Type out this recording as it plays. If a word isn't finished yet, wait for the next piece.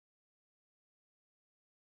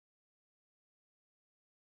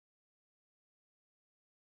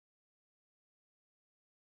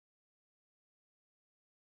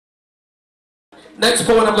Next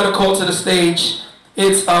poet I'm going to call to the stage,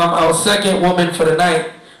 it's our second woman for the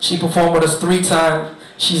night. She performed with us 3 times.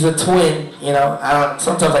 She's a twin, you know.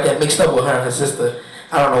 Sometimes I get mixed up with her and her sister.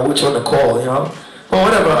 I don't know which one to call, you know. But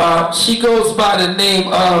whatever. She goes by the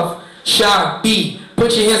name of Sha B.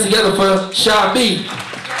 Put your hands together for Sha B.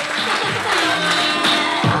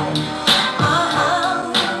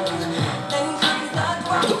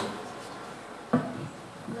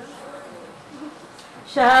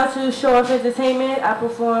 Shout out to Showent Entertainment. I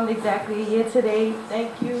performed exactly a year today.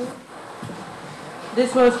 Thank you.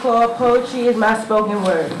 This one's called Poetry is My Spoken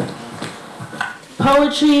Word.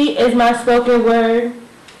 Poetry is my spoken word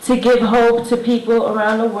to give hope to people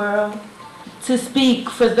around the world, to speak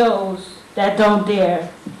for those that don't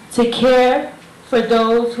dare, to care for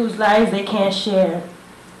those whose lives they can't share,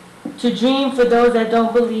 to dream for those that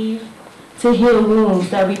don't believe, to heal wounds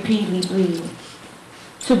that repeatedly bleed,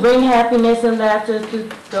 to bring happiness and laughter to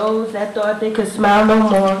those that thought they could smile no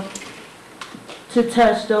more, to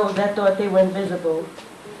touch those that thought they were invisible,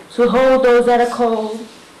 to hold those that are cold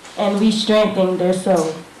and re-strengthen their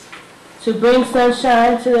soul, to bring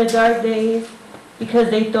sunshine to their dark days because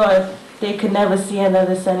they thought they could never see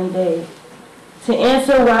another sunny day, to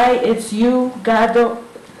answer why it's you to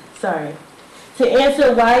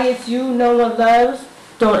answer why it's you no one loves.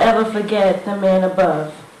 Don't ever forget the man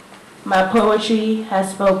above. My poetry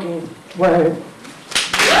has spoken word.